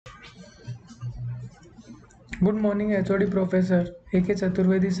Good morning, HOD Professor A.K.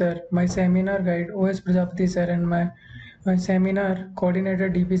 Chaturvedi sir, my seminar guide O.S. Prajapati sir, and my seminar coordinator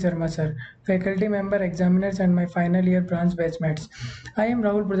D.P. Sharma sir, faculty member, examiners, and my final year branch batchmates. I am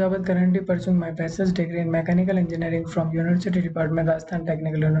Rahul Prajapat, currently pursuing my bachelor's degree in mechanical engineering from University Department, Rajasthan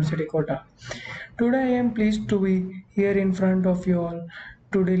Technical University, Kota. Today I am pleased to be here in front of you all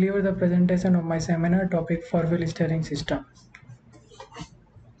to deliver the presentation of my seminar topic four-wheel steering system.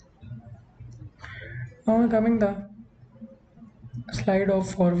 Now coming the slide of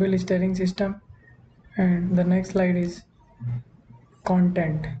four-wheel steering system, and the next slide is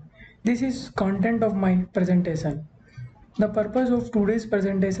content. This is content of my presentation. The purpose of today's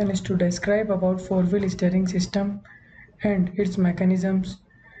presentation is to describe about four-wheel steering system and its mechanisms,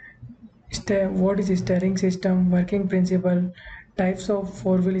 what is steering system, working principle, types of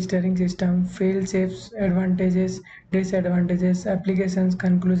four-wheel steering system, fail safes, advantages, disadvantages, applications,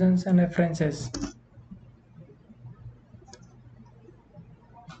 conclusions, and references.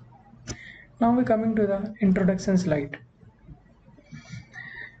 Now we coming to the introduction slide.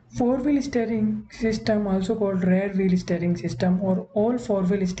 Four-wheel steering system, also called rear wheel steering system or all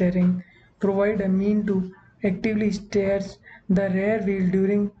four-wheel steering, provide a mean to actively steers the rear wheel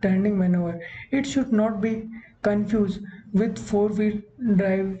during turning maneuver. It should not be confused with four-wheel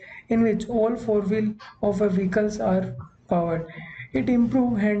drive in which all four-wheel of a vehicles are powered. It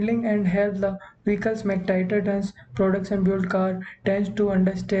improves handling and helps the vehicles make tighter turns. Production built car tends to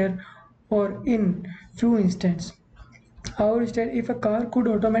understeer or in few instances. However, if a car could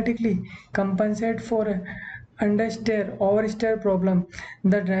automatically compensate for a understeer oversteer problem,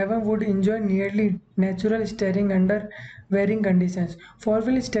 the driver would enjoy nearly natural steering under varying conditions.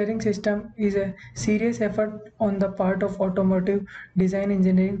 Four-wheel steering system is a serious effort on the part of automotive design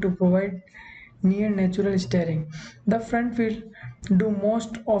engineering to provide near natural steering. The front wheel do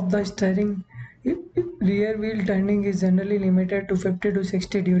most of the steering. Rear wheel turning is generally limited to 50 to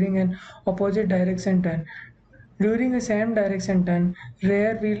 60 during an opposite direction turn. During a same direction turn,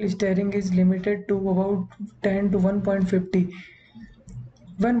 rear wheel steering is limited to about 10 to 1.50.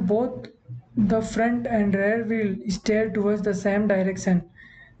 When both the front and rear wheel steer towards the same direction,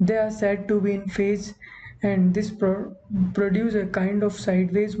 they are said to be in phase, and this produce a kind of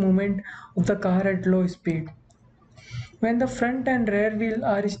sideways movement of the car at low speed. When the front and rear wheel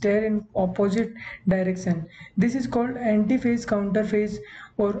are steer in opposite direction, this is called anti-phase, counter-phase,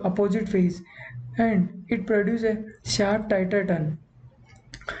 or opposite phase, and it produces a sharp tighter turn.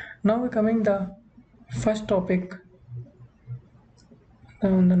 Now we coming the first topic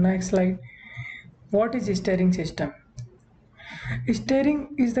on the next slide. What is steering system?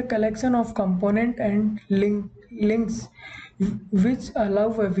 Steering is the collection of component and links which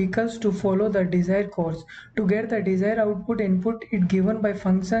allow a vehicles to follow the desired course. To get the desired output input is given by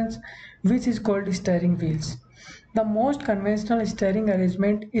functions which is called steering wheels. The most conventional steering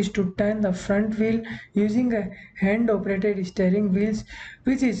arrangement is to turn the front wheel using a hand-operated steering wheels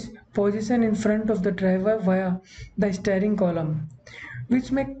which is positioned in front of the driver via the steering column,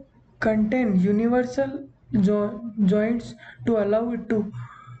 which may contain universal joints to allow it to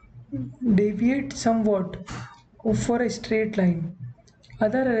deviate somewhat for a straight line.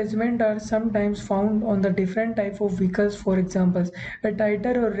 Other arrangements are sometimes found on the different type of vehicles. For example, a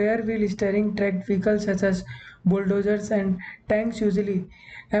tighter or rear wheel steering tracked vehicles such as bulldozers and tanks usually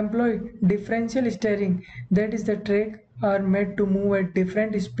employ differential steering. That is, the track are made to move at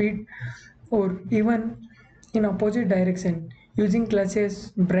different speed or even in opposite direction using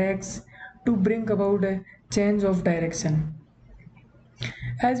clutches, brakes to bring about a change of direction.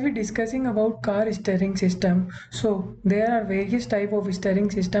 As we discussing about car steering system, so there are various type of steering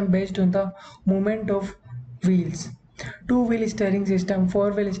system based on the movement of wheels. Two-wheel steering system,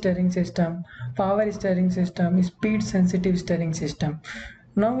 four-wheel steering system, power steering system, speed sensitive steering system.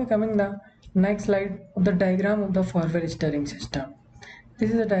 Now we coming the next slide of the diagram of the four-wheel steering system.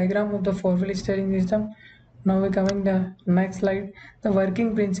 This is a diagram of the four-wheel steering system. Now we coming the next slide, the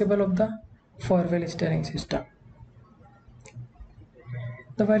working principle of the four-wheel steering system.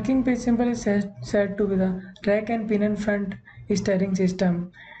 The working principle is said to be the track and pinion front steering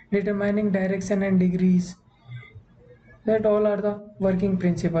system, determining direction and degrees. That all are the working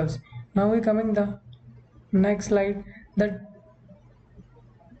principles. Now we coming the next slide. That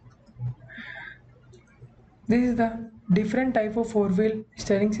this is the different type of four-wheel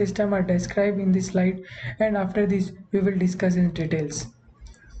steering system are described in this slide, and after this we will discuss in details.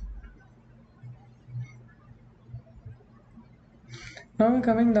 Now we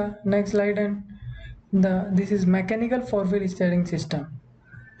coming the next slide, and this is mechanical four-wheel steering system.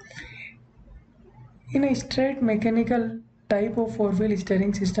 In a straight mechanical type of four-wheel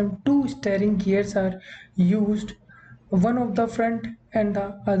steering system, two steering gears are used, one of the front and the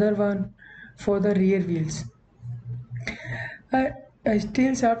other one for the rear wheels. A, a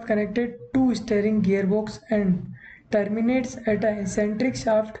steel shaft connected to steering gearbox and terminates at an eccentric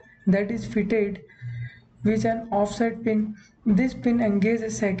shaft that is fitted with an offset pin. This pin engages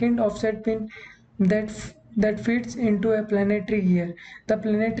a second offset pin that fits into a planetary gear. The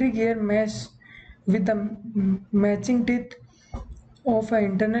planetary gear mesh with the matching teeth of an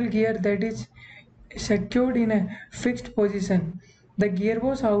internal gear that is secured in a fixed position. The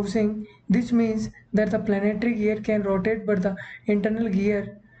gearbox housing, this means that the planetary gear can rotate but the internal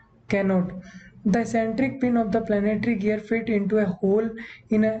gear cannot. The eccentric pin of the planetary gear fit into a hole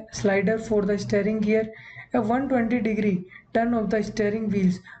in a slider for the steering gear. A 120-degree turn of the steering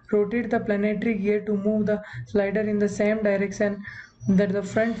wheels rotate the planetary gear to move the slider in the same direction that the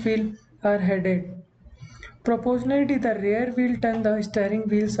front wheel are headed. Proportionality, the rear wheel turn the steering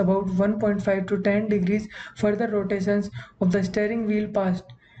wheels about 1.5 to 10 degrees further rotations of the steering wheel past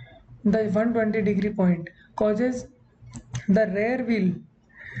the 120-degree point causes the rear wheel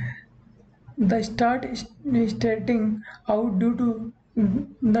the starting out due to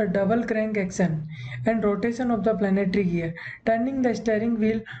the double crank action and rotation of the planetary gear, turning the steering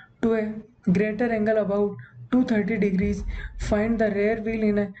wheel to a greater angle about 230 degrees. Find the rear wheel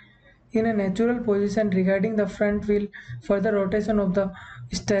in a natural position regarding the front wheel for the rotation of the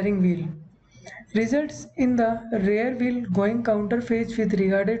steering wheel. Results in the rear wheel going counter phase with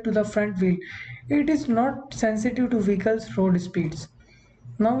regard to the front wheel. It is not sensitive to vehicles' road speeds.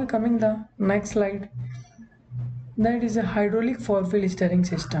 Now we coming the next slide, that is a hydraulic four-wheel steering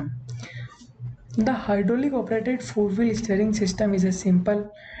system. The hydraulic operated four-wheel steering system is a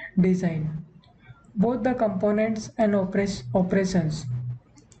simple design. Both the components and operations.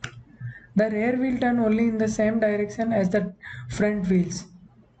 The rear wheel turn only in the same direction as the front wheels.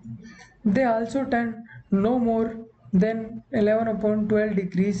 They also turn no more than 11 upon 12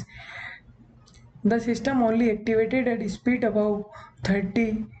 degrees. The system only activated at speed above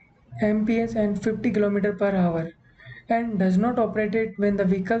 30 mph and 50 km per hour and does not operate it when the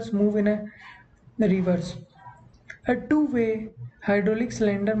vehicles move in a reverse. A two-way hydraulic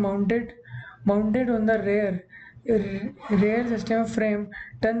cylinder mounted on the rear system frame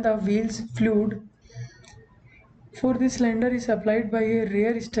turn the wheels fluid. For this cylinder is supplied by a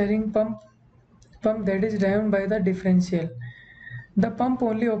rear steering pump that is driven by the differential. The pump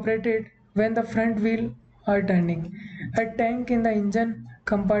only operated when the front wheel are turning. A tank in the engine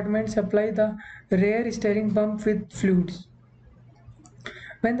compartment supply the rear steering pump with fluids.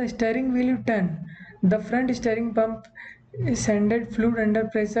 When the steering wheel turn, the front steering pump sended fluid under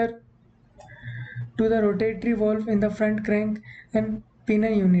pressure to the rotatory valve in the front crank and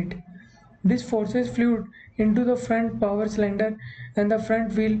pinion unit. This forces fluid into the front power cylinder and the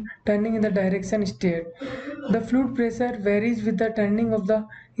front wheel turning in the direction steered. The fluid pressure varies with the turning of the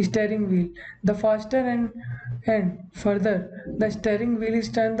steering wheel. The faster and further the steering wheel is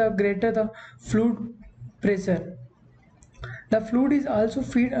turned, the greater the fluid pressure. The fluid is also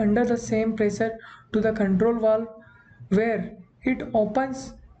fed under the same pressure to the control valve where it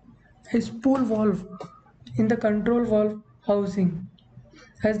opens a spool valve in the control valve housing.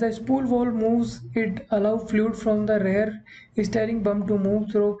 As the spool valve moves, it allows fluid from the rear steering pump to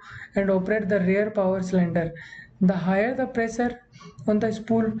move through and operate the rear power cylinder. The higher the pressure on the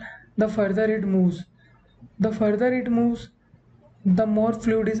spool, the further it moves. The further it moves, the more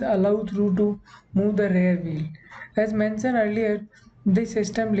fluid is allowed through to move the rear wheel. As mentioned earlier, this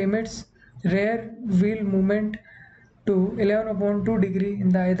system limits rear wheel movement to 11 upon 2 degree in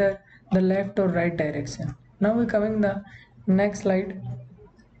the either the left or right direction. Now we coming the next slide,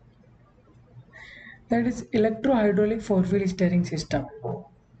 that is electro-hydraulic four-wheel steering system.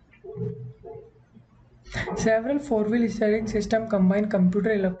 Several four-wheel steering systems combine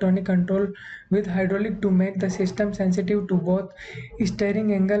computer electronic control with hydraulic to make the system sensitive to both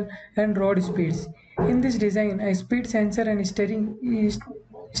steering angle and road speeds. In this design, a speed sensor and steering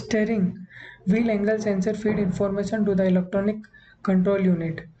wheel angle sensor feed information to the electronic control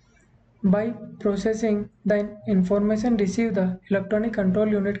unit. By processing the information received, the electronic control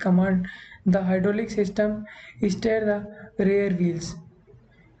unit command the hydraulic system steer the rear wheels.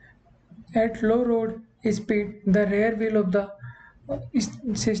 At low road speed, the rear wheel of the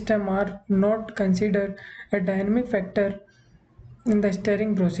system are not considered a dynamic factor in the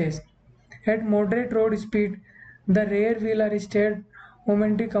steering process. At moderate road speed, the rear wheel are steered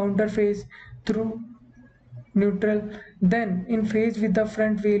momentary counter phase through neutral, then in phase with the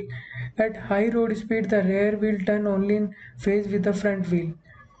front wheel. At high road speed, the rear wheel turn only in phase with the front wheel.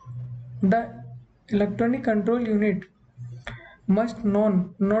 The electronic control unit must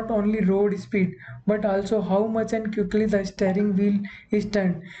know not only road speed but also how much and quickly the steering wheel is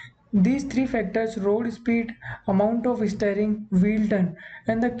turned. These three factors, road speed, amount of steering wheel turn,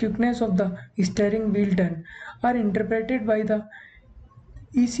 and the quickness of the steering wheel turn, are interpreted by the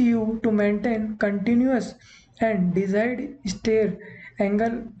ECU to maintain continuous and desired steer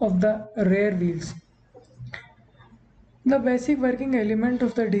angle of the rear wheels. The basic working element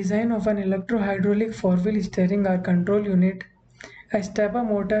of the design of an electro-hydraulic four-wheel steering are control unit, a stepper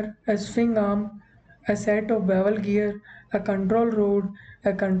motor, a swing arm, a set of bevel gear, a control rod,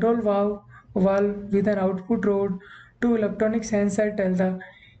 a control valve with an output rod, two electronic sensors tell the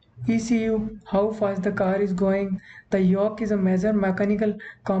ECU how fast the car is going. The yoke is a major mechanical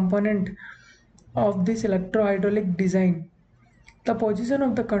component of this electro-hydraulic design. The position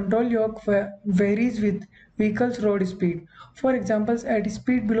of the control yoke varies with vehicle's road speed. For example, at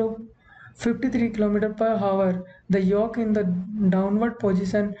speed below 53 km per hour, the yoke in the downward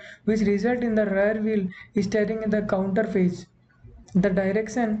position, which result in the rear wheel steering in the counter phase. The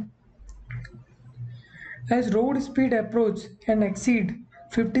direction as road speed approach and exceed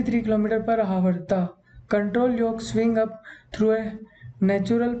 53 km per hour, the control yoke swing up through a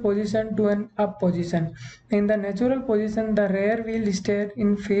natural position to an up position. In the natural position, the rear wheel steers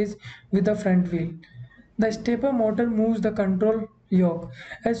in phase with the front wheel. The stepper motor moves the control yoke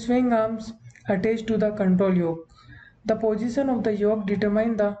as swing arms attached to the control yoke. The position of the yoke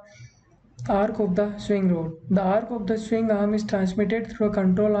determines the arc of the swing rod. The arc of the swing arm is transmitted through a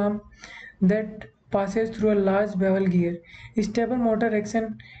control arm that passes through a large bevel gear. Stable motor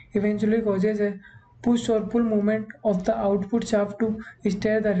action eventually causes a push or pull movement of the output shaft to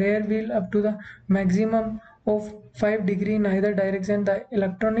steer the rear wheel up to the maximum of 5 degrees in either direction. The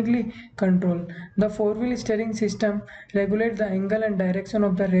electronically control. The four-wheel steering system regulates the angle and direction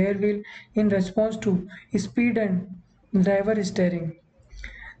of the rear wheel in response to speed and driver steering.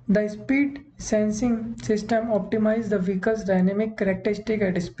 The speed sensing system optimizes the vehicle's dynamic characteristic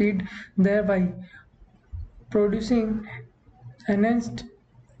at speed, thereby producing enhanced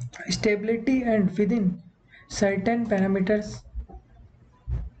stability and within certain parameters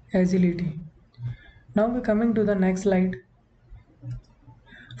agility. Now we're coming to the next slide.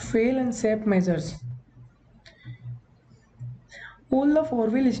 Fail and safe measures. All the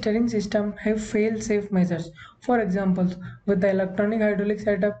four-wheel steering system have fail-safe measures. For example, with the electronic hydraulic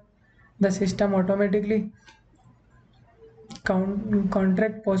setup, the system automatically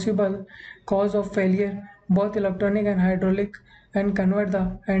contract possible cause of failure, both electronic and hydraulic, and convert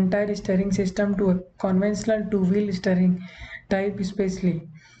the entire steering system to a conventional two-wheel steering type, especially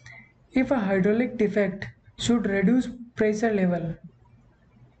if a hydraulic defect should reduce pressure level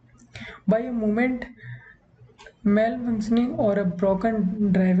by a movement malfunctioning or a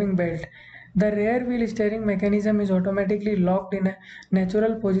broken driving belt. The rear wheel steering mechanism is automatically locked in a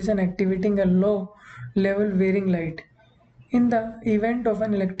natural position, activating a low level wearing light. In the event of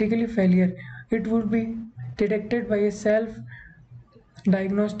an electrical failure, it would be detected by a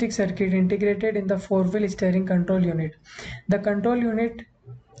self-diagnostic circuit integrated in the four-wheel steering control unit. The control unit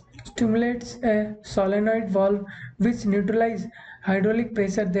stimulates a solenoid valve which neutralizes hydraulic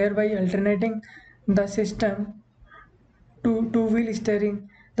pressure, thereby alternating the system to two-wheel steering.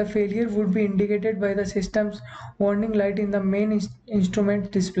 The failure would be indicated by the system's warning light in the main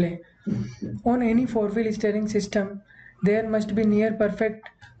instrument display. On any four-wheel steering system, there must be near perfect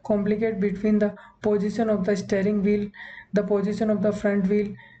complicate between the position of the steering wheel, the position of the front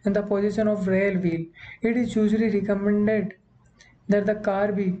wheel, and the position of rear wheel. It is usually recommended that the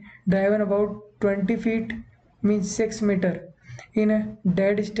car be driven about 20 feet, means 6 meter, in a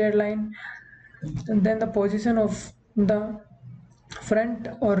dead straight line. And then the position of the front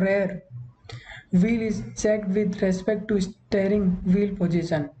or rear wheel is checked with respect to steering wheel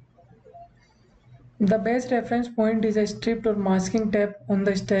position. The best reference point is a stripped or masking tape on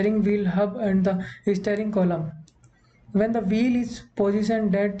the steering wheel hub and the steering column. When the wheel is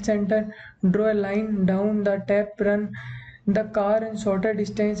positioned dead center, draw a line down the tape, run the car in shorter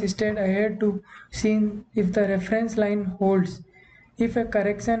distance straight ahead to see if the reference line holds. If a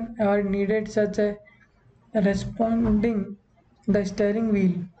correction are needed, such as responding the steering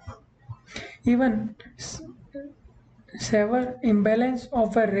wheel, even severe imbalance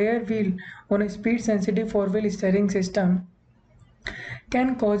of a rear wheel on a speed sensitive four wheel steering system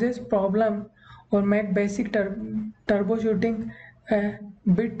can causes problem or make basic troubleshooting a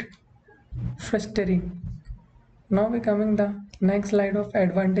bit frustrating. Now we coming the next slide of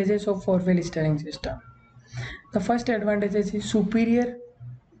advantages of four wheel steering system. The first advantage is superior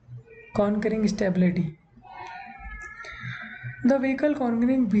conquering stability. The vehicle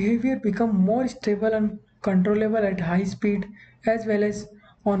conquering behavior become more stable and controllable at high speed as well as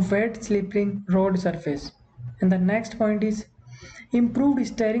on wet slippery road surface. And the next point is improved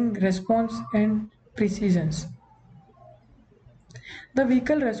steering response and precision. The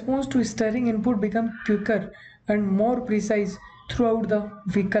vehicle response to steering input becomes quicker and more precise throughout the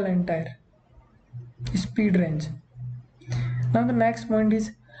vehicle entire speed range. Now the next point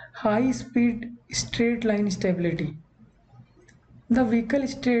is high speed straight line stability. The vehicle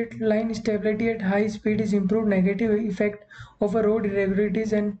straight line stability at high speed is improved negative effect of road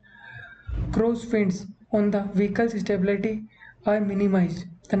irregularities and crosswinds on the vehicle's stability are minimized.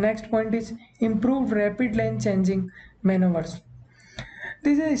 The next point is improved rapid lane changing maneuvers.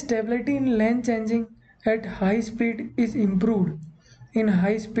 This is stability in lane changing at high speed is improved. In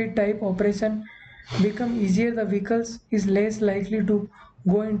high speed type operation become easier, the vehicles is less likely to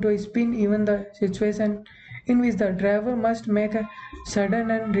go into a spin even the situation in which the driver must make a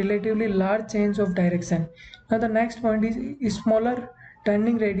sudden and relatively large change of direction. Now the next point is smaller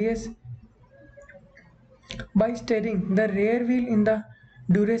turning radius by steering the rear wheel in the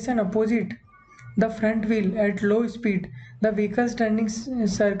direction opposite the front wheel at low speed, the vehicle's turning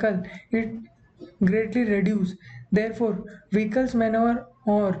circle it greatly reduced. Therefore, vehicles maneuver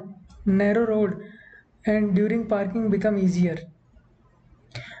or narrow road and during parking become easier.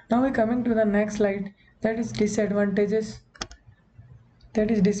 Now we coming to the next slide, that is disadvantages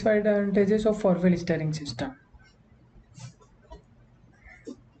of four-wheel steering system.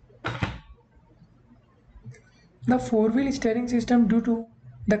 The four-wheel steering system, due to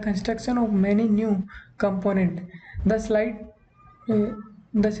the construction of many new components, uh,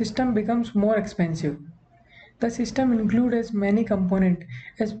 the system becomes more expensive. The system includes as many components,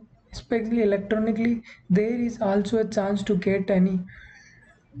 especially electronically. There is also a chance to get any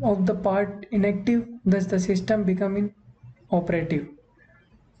of the part inactive, thus the system becoming operative.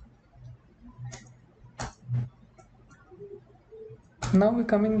 Now we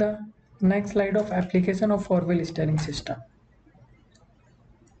coming the next slide of application of four-wheel steering system.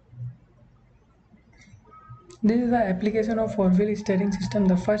 This is the application of four-wheel steering system.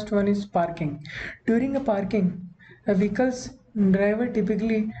 The first one is parking. During a parking, a vehicle's driver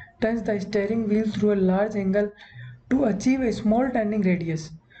typically turns the steering wheel through a large angle to achieve a small turning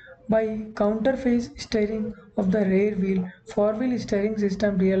radius. By counterface steering of the rear wheel, four-wheel steering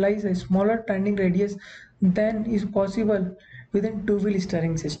system realizes a smaller turning radius than is possible within two-wheel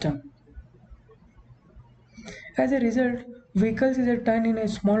steering system. As a result, vehicles is a turn in a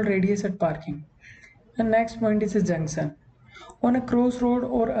small radius at parking. The next point is a junction. On a crossroad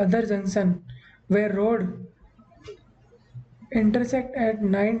or other junction where road intersect at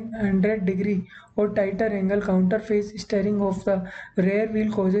 900-degree or tighter angle, counterface steering of the rear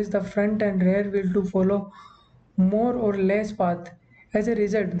wheel causes the front and rear wheel to follow more or less path. As a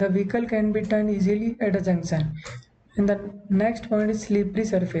result, the vehicle can be turned easily at a junction. And the next point is slippery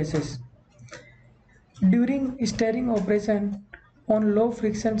surfaces. During steering operation on low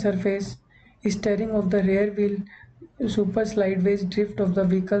friction surface, steering of the rear wheel super sideways drift of the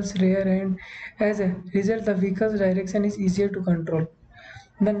vehicle's rear end. As a result, the vehicle's direction is easier to control.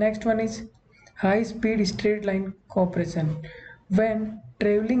 The next one is high speed straight line cooperation. When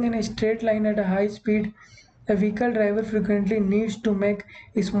traveling in a straight line at a high speed, a vehicle driver frequently needs to make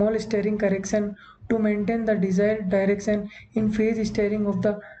a small steering correction to maintain the desired direction. In phase steering of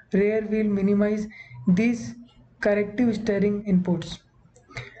the rear wheel minimize these corrective steering inputs.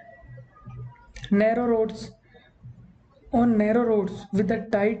 Narrow roads. On narrow roads with the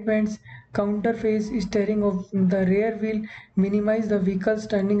tight bands, counterface steering of the rear wheel minimize the vehicle's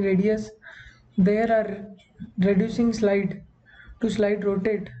turning radius. There are reducing slide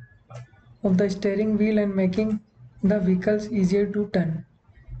rotate of the steering wheel and making the vehicles easier to turn.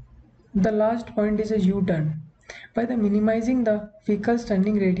 The last point is a U-turn. By the minimizing the vehicle's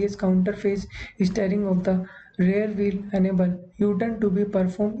turning radius, counterface steering of the rear wheel enable U-turn to be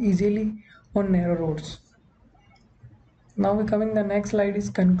performed easily on narrow roads. Now we coming the next slide is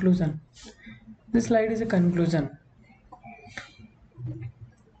conclusion. This slide is a conclusion.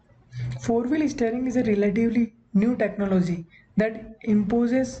 Four-wheel steering is a relatively new technology that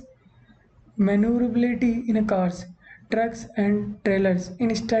imposes maneuverability in cars, trucks and trailers.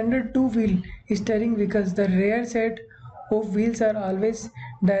 In standard two-wheel steering vehicles, the rear set of wheels are always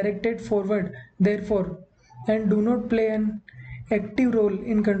directed forward, therefore, and do not play an active role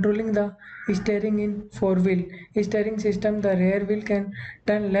in controlling the steering. In four-wheel steering system, the rear wheel can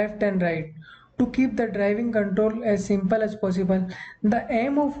turn left and right. To keep the driving control as simple as possible, the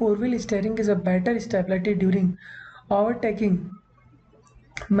aim of four-wheel steering is a better stability during overtaking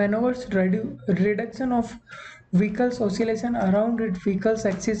maneuvers, reduction of vehicle's oscillation around its vehicle's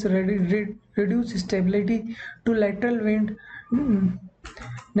axis, reduce stability to lateral wind Mm.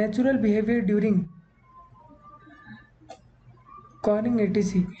 Natural behavior during calling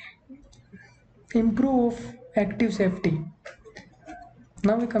etc. Improve of active safety.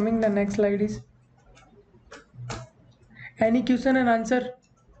 Now we coming the next slide is any question and answer.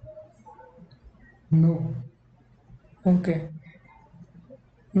 No. Okay.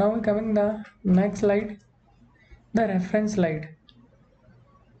 Now we coming the next slide, the reference slide.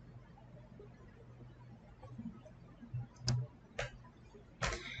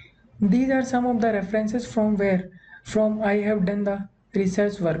 These are some of the references from I have done the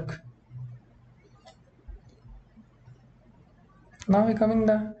research work. Now we coming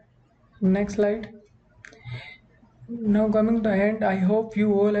the next slide. Now coming to the end, I hope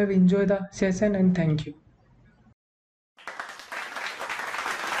you all have enjoyed the session and thank you.